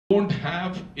don't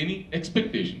have any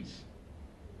expectations.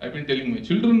 I've been telling my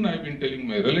children, I've been telling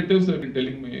my relatives, I've been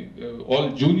telling my all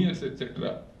juniors,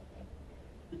 etc.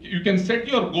 You can set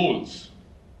your goals.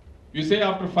 You say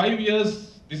after 5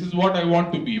 years, this is what I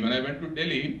want to be. When I went to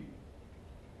Delhi,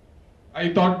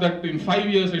 I thought that in 5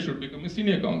 years I should become a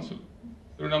senior counsel.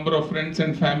 There were a number of friends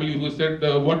and family who said,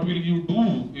 what will you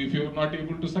do if you're not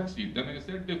able to succeed? Then I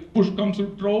said, if push comes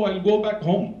to shove, I'll go back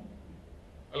home.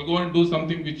 I'll go and do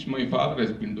something which my father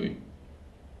has been doing.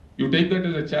 You take that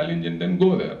as a challenge and then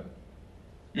go there.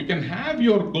 You can have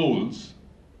your goals.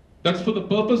 That's for the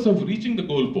purpose of reaching the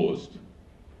goal post.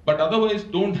 But otherwise,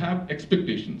 don't have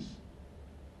expectations.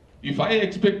 If I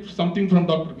expect something from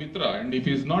Dr. Mitra and if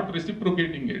he's not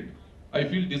reciprocating it, I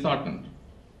feel disheartened.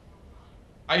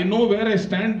 I know where I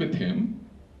stand with him.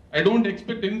 I don't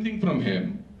expect anything from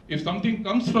him. If something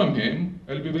comes from him,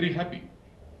 I'll be very happy.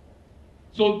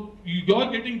 So you're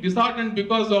getting disheartened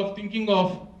because of thinking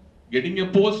of getting a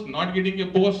post, not getting a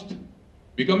post,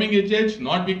 becoming a judge,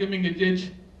 not becoming a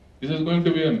judge. This is going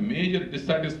to be a major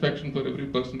dissatisfaction for every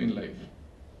person in life.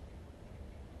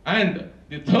 And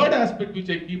the third aspect which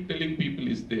I keep telling people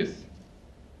is this.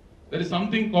 There is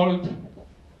something called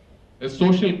a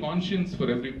social conscience for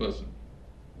every person.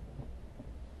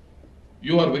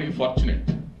 You are very fortunate.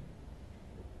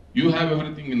 You have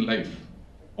everything in life.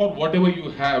 Or whatever you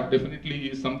have definitely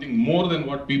is something more than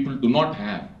what people do not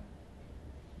have.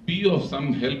 Be of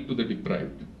some help to the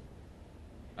deprived.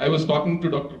 I was talking to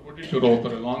Dr. Felicitation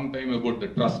for a long time about the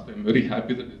trust. I'm very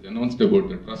happy that it's announced about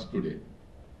the trust today.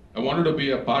 I wanted to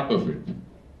be a part of it.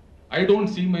 I don't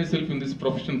see myself in this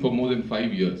profession for more than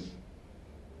 5 years.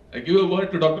 I give a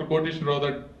word to Dr. Felicitation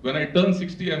that when I turn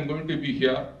 60, I'm going to be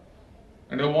here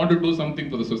and I want to do something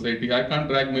for the society. I can't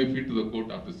drag my feet to the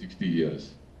court after 60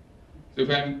 years. So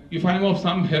if I'm of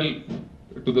some help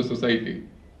to the society,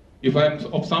 if I'm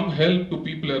of some help to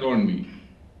people around me,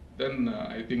 then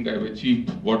I think I've achieved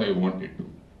what I wanted.